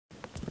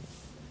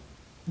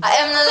I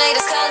am the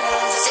latest colors,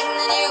 I sing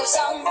the new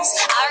songs.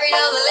 I read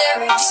all the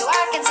lyrics so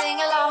I can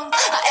sing along.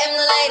 I am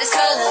the latest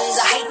colors,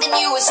 I hate the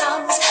newest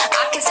songs.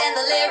 I can stand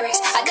the lyrics,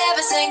 I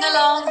never sing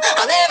along.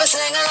 I'll never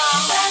sing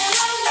along.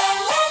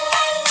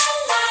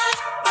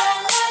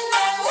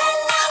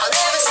 I'll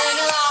never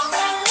sing along.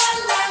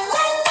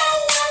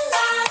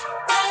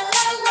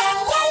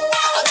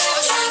 I'll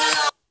never sing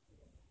along.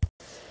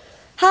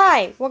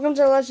 Hi, welcome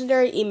to the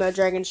Legendary Emo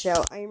Dragon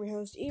Show. I am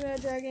your host, Emo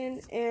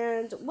Dragon,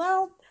 and,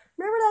 well,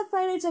 remember that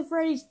Five Nights at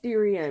Freddy's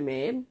theory I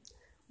made?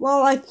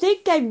 Well, I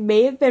think I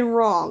may have been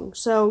wrong.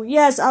 So,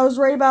 yes, I was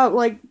right about,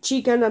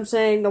 Chica, and I'm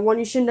saying the one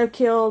you shouldn't have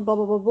killed, blah,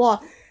 blah, blah, blah.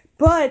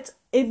 But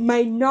it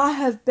might not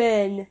have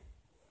been,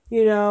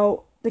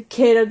 the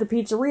kid of the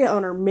pizzeria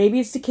owner. Maybe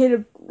it's the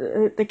kid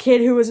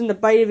who was in the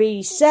bite of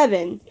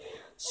 87.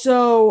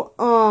 So,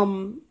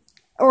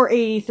 or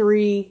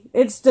 83.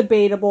 It's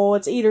debatable.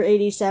 It's either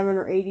 87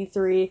 or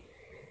 83.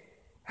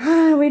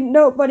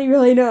 Nobody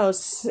really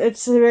knows.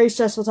 It's a very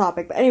stressful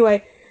topic. But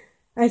anyway,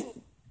 I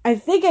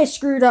think I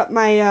screwed up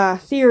my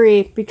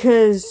theory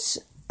because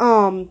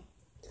the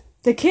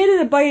kid in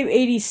the bite of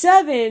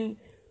 87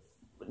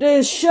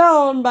 is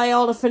shown by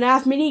all the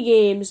FNAF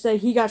minigames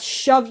that he got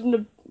shoved in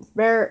the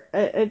bear.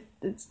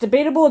 It's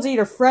debatable. It's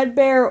either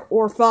Fredbear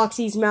or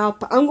Foxy's mouth.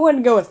 But I'm going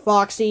to go with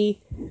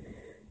Foxy.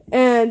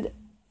 And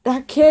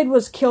that kid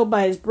was killed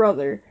by his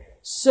brother.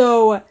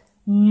 So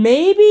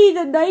maybe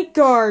the night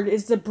guard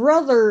is the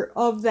brother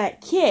of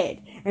that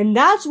kid. And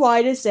that's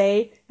why to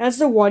say that's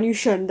the one you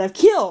shouldn't have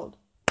killed.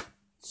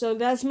 So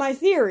that's my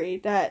theory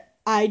that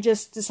I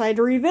just decided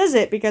to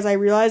revisit because I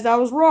realized I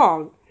was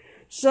wrong.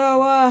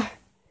 So,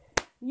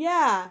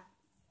 yeah.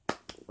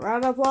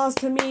 Round of applause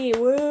to me.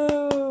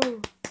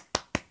 Woo!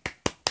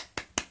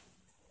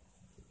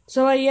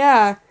 So,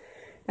 yeah.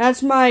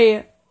 That's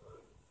my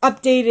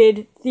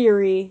updated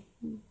theory.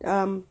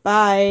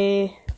 Bye.